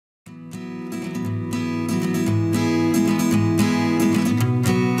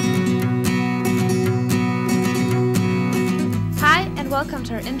welcome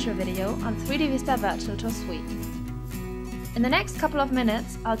to our intro video on 3DVista Virtual Tour Suite. In the next couple of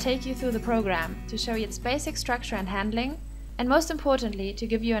minutes, I'll take you through the program to show you its basic structure and handling, and most importantly, to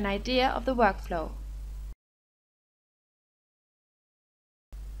give you an idea of the workflow.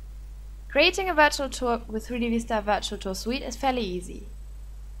 Creating a virtual tour with 3DVista Virtual Tour Suite is fairly easy.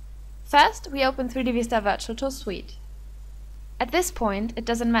 First, we open 3DVista Virtual Tour Suite. At this point, it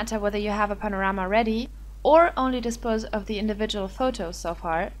doesn't matter whether you have a panorama ready or only dispose of the individual photos so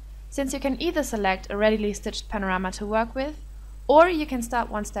far, since you can either select a readily stitched panorama to work with, or you can start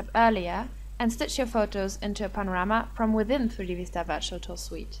one step earlier and stitch your photos into a panorama from within 3DVista Virtual Tour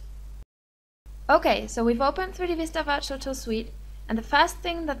Suite. Okay, so we've opened 3DVista Virtual Tour Suite, and the first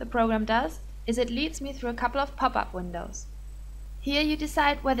thing that the program does is it leads me through a couple of pop-up windows. Here you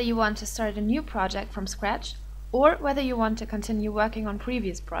decide whether you want to start a new project from scratch or whether you want to continue working on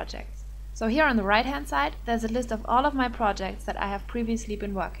previous projects. So here on the right hand side there's a list of all of my projects that I have previously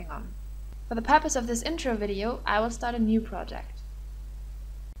been working on. For the purpose of this intro video, I will start a new project.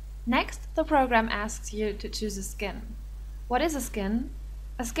 Next, the program asks you to choose a skin. What is a skin?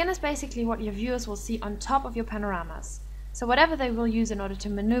 A skin is basically what your viewers will see on top of your panoramas. So whatever they will use in order to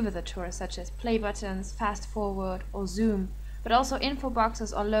maneuver the tour, such as play buttons, fast forward or zoom, but also info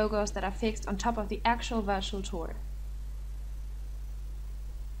boxes or logos that are fixed on top of the actual virtual tour.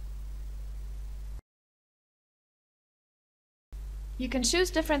 You can choose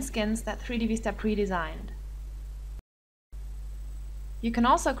different skins that 3DVista pre-designed. You can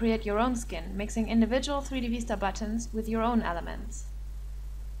also create your own skin, mixing individual 3DVista buttons with your own elements.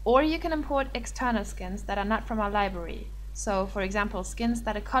 Or you can import external skins that are not from our library, so for example skins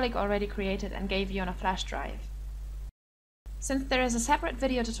that a colleague already created and gave you on a flash drive. Since there is a separate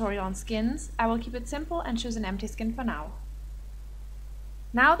video tutorial on skins, I will keep it simple and choose an empty skin for now.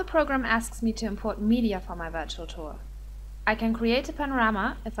 Now the program asks me to import media for my virtual tour. I can create a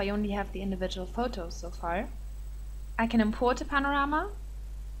panorama if I only have the individual photos so far. I can import a panorama,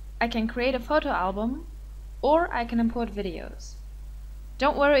 I can create a photo album, or I can import videos.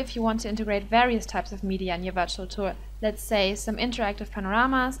 Don't worry if you want to integrate various types of media in your virtual tour, let's say some interactive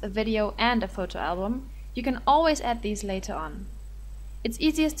panoramas, a video and a photo album. You can always add these later on. It's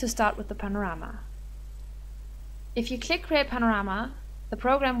easiest to start with the panorama. If you click Create Panorama, the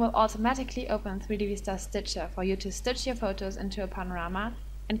program will automatically open 3DVista Stitcher for you to stitch your photos into a panorama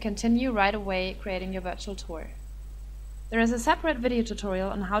and continue right away creating your virtual tour. There is a separate video tutorial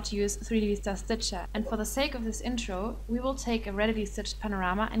on how to use 3DVista Stitcher, and for the sake of this intro, we will take a readily stitched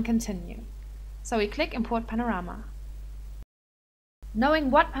panorama and continue. So we click Import Panorama. Knowing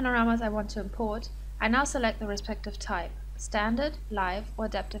what panoramas I want to import, I now select the respective type, Standard, Live or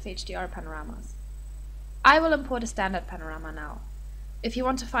Adaptive HDR panoramas. I will import a standard panorama now. If you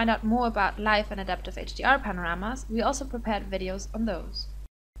want to find out more about live and adaptive HDR panoramas, we also prepared videos on those.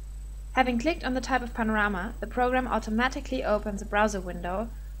 Having clicked on the type of panorama, the program automatically opens a browser window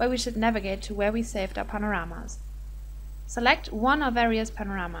where we should navigate to where we saved our panoramas. Select one or various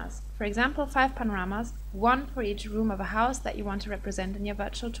panoramas, for example 5 panoramas, one for each room of a house that you want to represent in your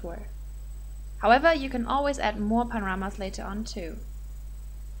virtual tour. However, you can always add more panoramas later on too.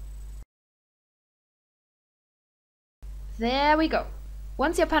 There we go!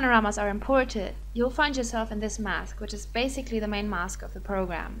 Once your panoramas are imported, you'll find yourself in this mask, which is basically the main mask of the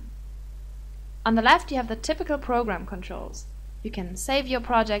program. On the left you have the typical program controls. You can save your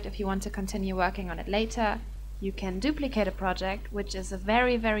project if you want to continue working on it later. You can duplicate a project, which is a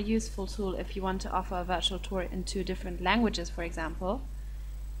very useful tool if you want to offer a virtual tour in 2 different languages, for example.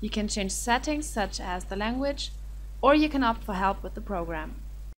 You can change settings such as the language, or you can opt for help with the program.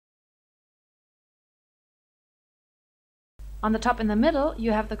 On the top in the middle,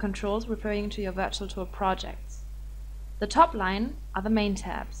 you have the controls referring to your virtual tour projects. The top line are the main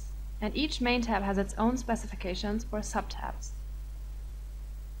tabs, and each main tab has its own specifications or sub-tabs.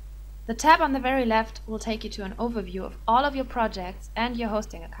 The tab on the very left will take you to an overview of all of your projects and your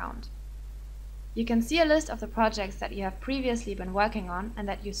hosting account. You can see a list of the projects that you have previously been working on and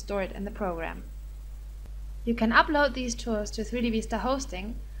that you stored in the program. You can upload these tours to 3DVista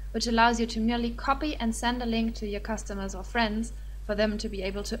Hosting, which allows you to merely copy and send a link to your customers or friends for them to be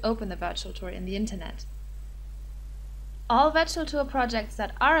able to open the virtual tour in the internet. All virtual tour projects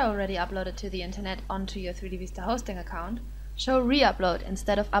that are already uploaded to the internet onto your 3DVista Hosting account show re-upload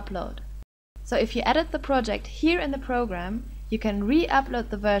instead of upload. So if you edit the project here in the program, you can re-upload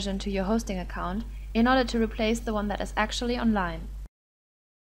the version to your hosting account in order to replace the one that is actually online.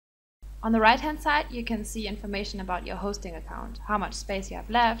 On the right hand side you can see information about your hosting account, how much space you have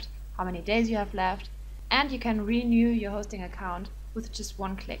left, how many days you have left, and you can renew your hosting account with just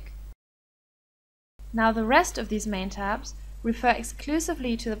one click. Now the rest of these main tabs refer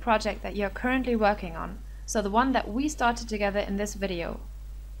exclusively to the project that you are currently working on, so the one that we started together in this video.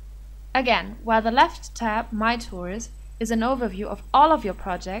 Again, while the left tab, My Tours, is an overview of all of your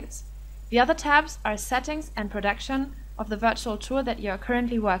projects, the other tabs are settings and production of the virtual tour that you are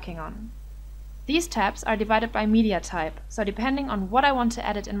currently working on. These tabs are divided by media type, so depending on what I want to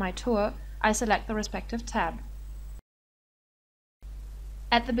edit in my tour, I select the respective tab.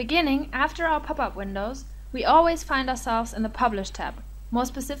 At the beginning, after our pop-up windows, we always find ourselves in the Publish tab, more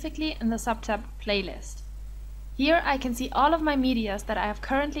specifically in the subtab Playlist. Here I can see all of my medias that I have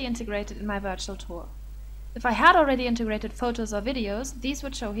currently integrated in my virtual tour. If I had already integrated photos or videos, these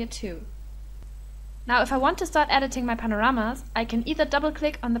would show here too. Now if I want to start editing my panoramas, I can either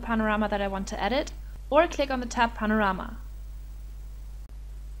double-click on the panorama that I want to edit, or click on the tab Panorama.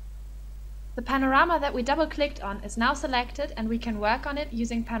 The panorama that we double-clicked on is now selected, and we can work on it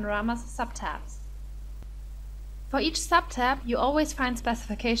using Panorama's subtabs. For each subtab, you always find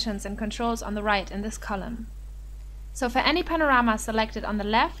specifications and controls on the right in this column. So for any panorama selected on the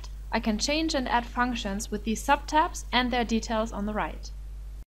left, I can change and add functions with these subtabs and their details on the right.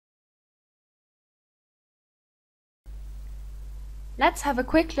 Let's have a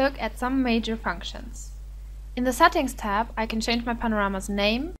quick look at some major functions. In the Settings tab, I can change my panorama's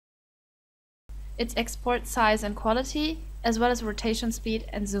name, its export size and quality, as well as rotation speed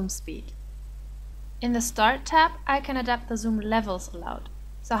and zoom speed. In the Start tab, I can adapt the zoom levels allowed.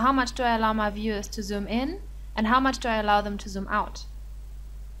 So how much do I allow my viewers to zoom in, and how much do I allow them to zoom out?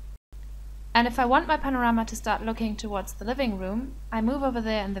 And if I want my panorama to start looking towards the living room, I move over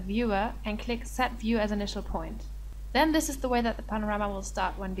there in the Viewer and click Set View as Initial Point. Then this is the way that the panorama will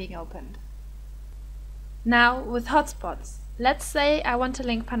start when being opened. Now with hotspots. Let's say I want to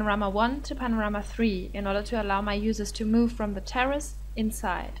link Panorama 1 to Panorama 3 in order to allow my users to move from the terrace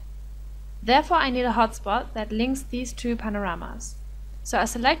inside. Therefore I need a hotspot that links these two panoramas. So I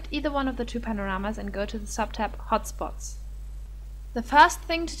select either one of the two panoramas and go to the subtab Hotspots. The first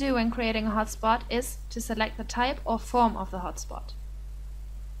thing to do when creating a hotspot is to select the type or form of the hotspot.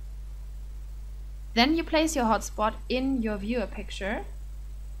 Then you place your hotspot in your viewer picture,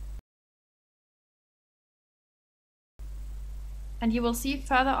 and you will see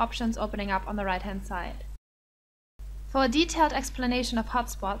further options opening up on the right-hand side. For a detailed explanation of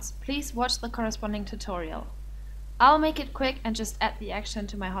hotspots, please watch the corresponding tutorial. I'll make it quick and just add the action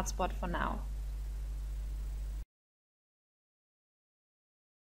to my hotspot for now.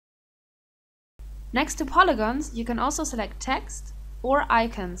 Next to polygons, you can also select text or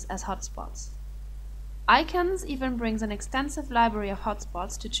icons as hotspots. Icons even brings an extensive library of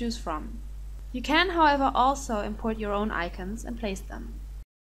hotspots to choose from. You can, however, also import your own icons and place them.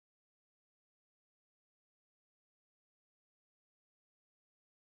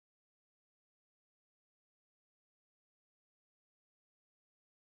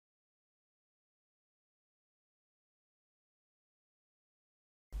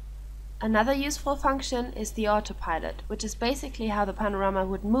 Another useful function is the autopilot, which is basically how the panorama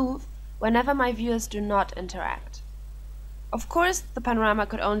would move whenever my viewers do not interact. Of course, the panorama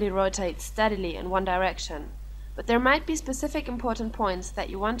could only rotate steadily in one direction, but there might be specific important points that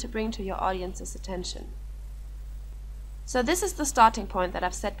you want to bring to your audience's attention. So this is the starting point that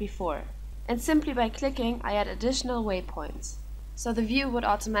I've set before, and simply by clicking I add additional waypoints. So the view would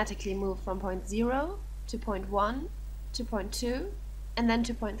automatically move from point 0 to point 1 to point 2 and then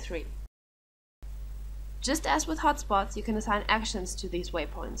to point 3. Just as with hotspots, you can assign actions to these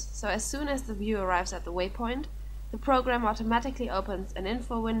waypoints, so as soon as the view arrives at the waypoint, the program automatically opens an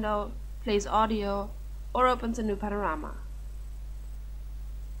info window, plays audio, or opens a new panorama.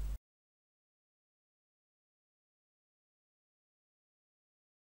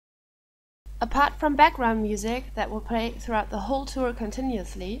 Apart from background music that will play throughout the whole tour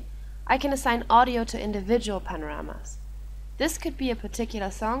continuously, I can assign audio to individual panoramas. This could be a particular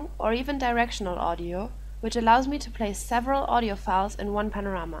song or even directional audio, which allows me to place several audio files in one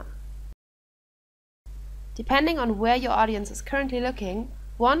panorama. Depending on where your audience is currently looking,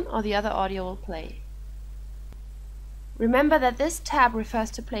 one or the other audio will play. Remember that this tab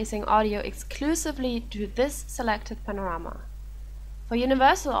refers to placing audio exclusively to this selected panorama. For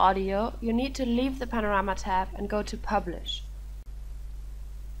universal audio, you need to leave the Panorama tab and go to Publish.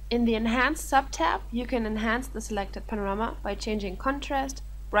 In the Enhance sub-tab, you can enhance the selected panorama by changing contrast,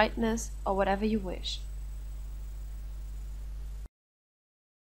 brightness, or whatever you wish.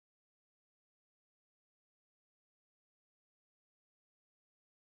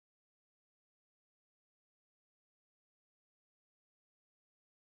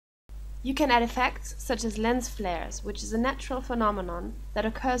 You can add effects such as lens flares, which is a natural phenomenon that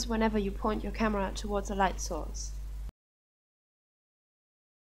occurs whenever you point your camera towards a light source.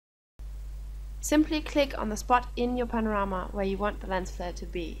 Simply click on the spot in your panorama where you want the lens flare to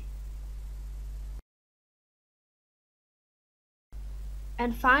be.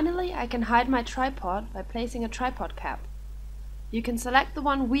 And finally, I can hide my tripod by placing a tripod cap. You can select the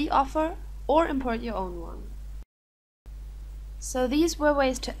one we offer or import your own one. So these were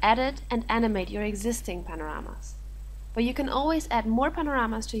ways to edit and animate your existing panoramas. But you can always add more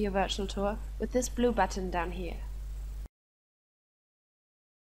panoramas to your virtual tour with this blue button down here.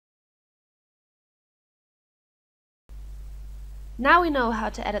 Now we know how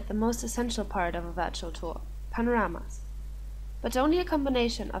to edit the most essential part of a virtual tour, panoramas. But only a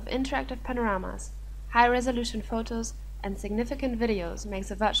combination of interactive panoramas, high-resolution photos, and significant videos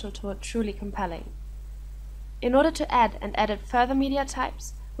makes a virtual tour truly compelling. In order to add and edit further media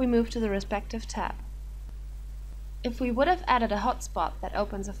types, we move to the respective tab. If we would have added a hotspot that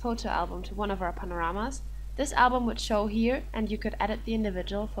opens a photo album to one of our panoramas, this album would show here and you could edit the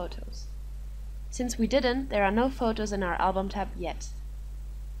individual photos. Since we didn't, there are no photos in our album tab yet.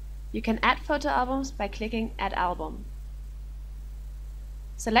 You can add photo albums by clicking Add Album.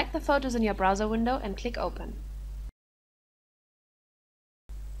 Select the photos in your browser window and click Open.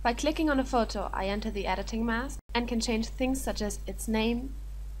 By clicking on a photo, I enter the editing mask and can change things such as its name.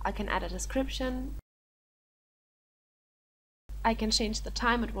 I can add a description. I can change the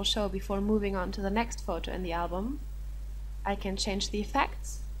time it will show before moving on to the next photo in the album. I can change the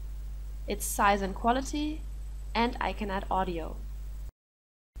effects, its size and quality, and I can add audio.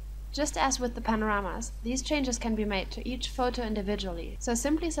 Just as with the panoramas, these changes can be made to each photo individually, so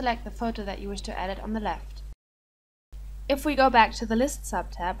simply select the photo that you wish to edit on the left. If we go back to the List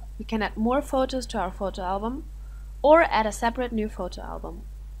sub-tab, we can add more photos to our photo album, or add a separate new photo album.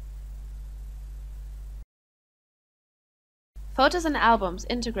 Photos and albums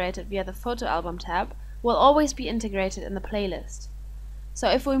integrated via the Photo Album tab will always be integrated in the playlist. So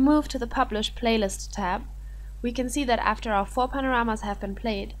if we move to the Publish Playlist tab, we can see that after our 4 panoramas have been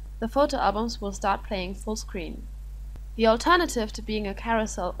played, the photo albums will start playing full screen. The alternative to being a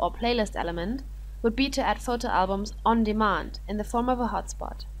carousel or playlist element would be to add photo albums on demand in the form of a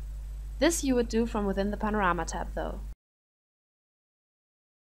hotspot. This you would do from within the Panorama tab though.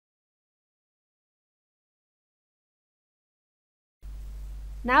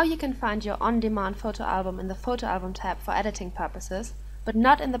 Now you can find your on-demand photo album in the Photo Album tab for editing purposes, but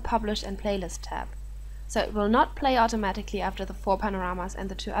not in the Publish and Playlist tab. So it will not play automatically after the 4 panoramas and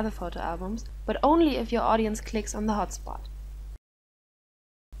the 2 other photo albums, but only if your audience clicks on the hotspot.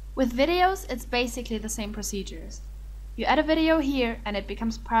 With videos, it's basically the same procedures. You add a video here and it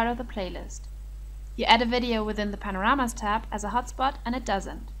becomes part of the playlist. You add a video within the Panoramas tab as a hotspot and it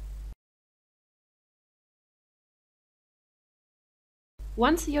doesn't.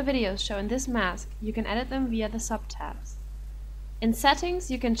 Once your videos show in this mask, you can edit them via the sub-tabs. In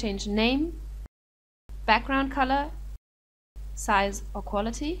Settings, you can change name, background color, size or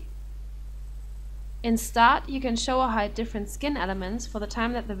quality. In Start, you can show or hide different skin elements for the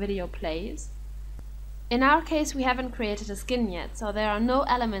time that the video plays. In our case, we haven't created a skin yet, so there are no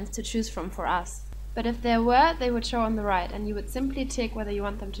elements to choose from for us. But if there were, they would show on the right, and you would simply tick whether you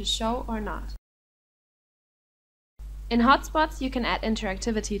want them to show or not. In Hotspots, you can add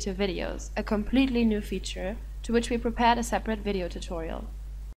interactivity to videos, a completely new feature, to which we prepared a separate video tutorial.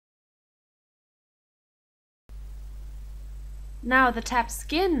 Now, the tab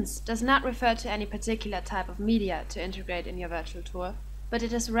Skins does not refer to any particular type of media to integrate in your virtual tour, but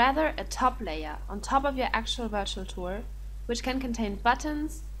it is rather a top layer on top of your actual virtual tour, which can contain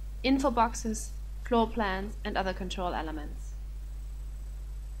buttons, info boxes, floor plans, and other control elements.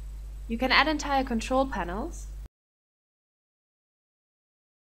 You can add entire control panels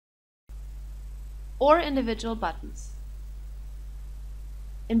or individual buttons.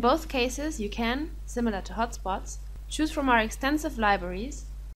 In both cases, you can, similar to hotspots, choose from our extensive libraries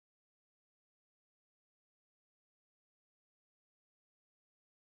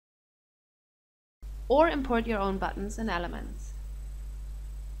or import your own buttons and elements.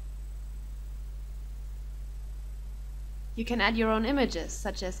 You can add your own images,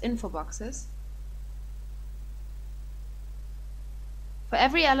 such as info boxes. For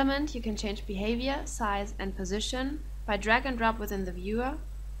every element, you can change behavior, size, and position by drag and drop within the viewer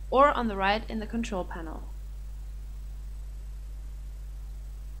or on the right in the control panel.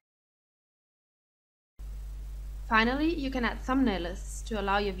 Finally, you can add thumbnail lists to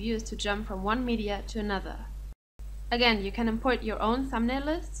allow your viewers to jump from one media to another. Again, you can import your own thumbnail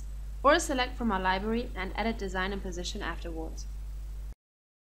lists or select from our library and edit design and position afterwards.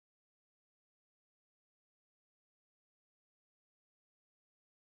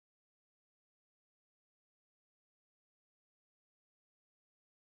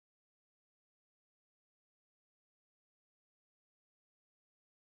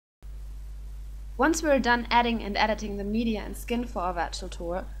 Once we're done adding and editing the media and skin for our virtual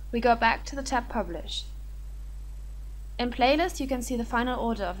tour, we go back to the tab Publish. In Playlist you can see the final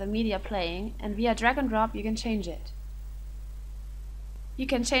order of the media playing, and via drag and drop you can change it. You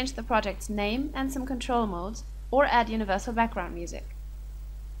can change the project's name and some control modes, or add universal background music.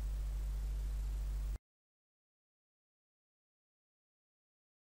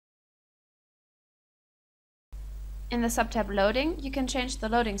 In the subtab Loading, you can change the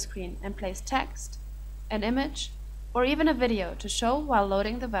loading screen and place text, an image, or even a video to show while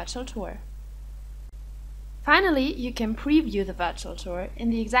loading the virtual tour. Finally, you can preview the virtual tour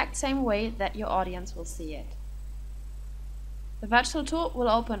in the exact same way that your audience will see it. The virtual tour will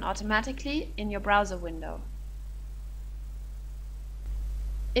open automatically in your browser window.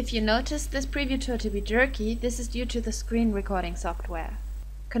 If you notice this preview tour to be jerky, this is due to the screen recording software.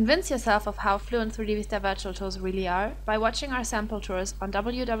 Convince yourself of how fluent 3DVista virtual tours really are by watching our sample tours on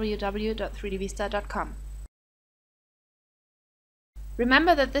www.3dvista.com.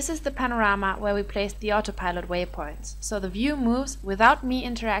 Remember that this is the panorama where we placed the autopilot waypoints, so the view moves without me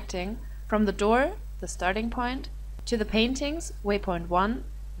interacting from the door, the starting point, to the paintings, waypoint 1,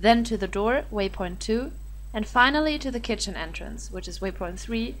 then to the door, waypoint 2, and finally to the kitchen entrance, which is waypoint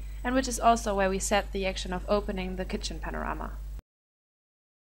 3, and which is also where we set the action of opening the kitchen panorama.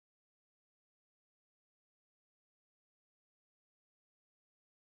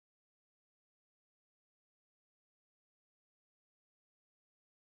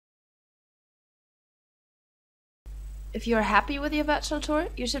 If you are happy with your virtual tour,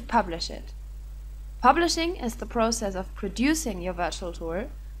 you should publish it. Publishing is the process of producing your virtual tour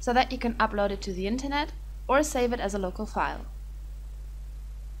so that you can upload it to the internet or save it as a local file.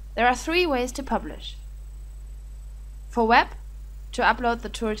 There are 3 ways to publish. For web, to upload the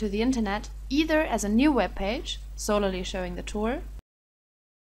tour to the internet either as a new web page, solely showing the tour,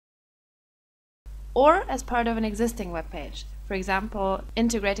 or as part of an existing web page, for example,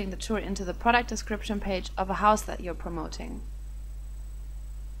 integrating the tour into the product description page of a house that you're promoting.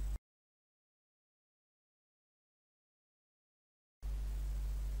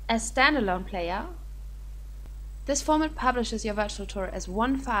 As standalone player, this format publishes your virtual tour as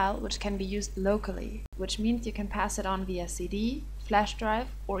one file which can be used locally, which means you can pass it on via CD, flash drive,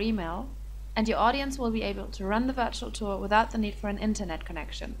 or email, and your audience will be able to run the virtual tour without the need for an internet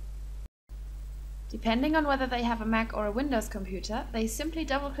connection. Depending on whether they have a Mac or a Windows computer, they simply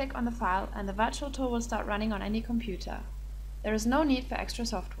double-click on the file and the virtual tour will start running on any computer. There is no need for extra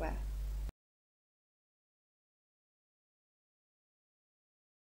software.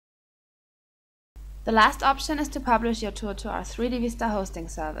 The last option is to publish your tour to our 3DVista hosting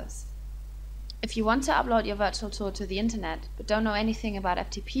service. If you want to upload your virtual tour to the internet but don't know anything about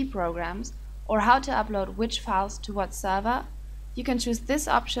FTP programs or how to upload which files to what server, you can choose this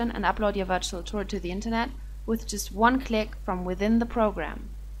option and upload your virtual tour to the internet with just one click from within the program.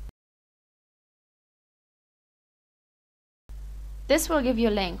 This will give you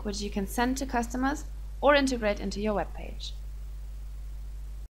a link which you can send to customers or integrate into your web page.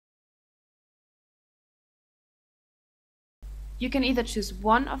 You can either choose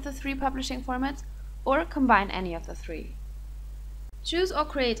one of the 3 publishing formats or combine any of the 3. Choose or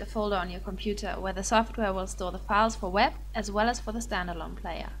create a folder on your computer where the software will store the files for web as well as for the standalone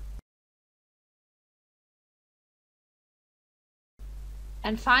player.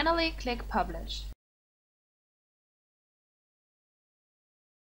 And finally, click Publish.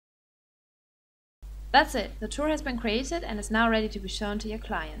 That's it, the tour has been created and is now ready to be shown to your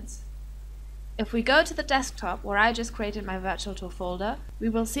clients. If we go to the desktop where I just created my virtual tour folder, we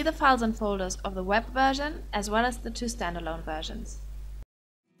will see the files and folders of the web version as well as the 2 standalone versions.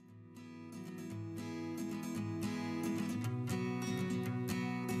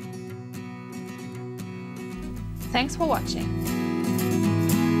 Thanks for watching.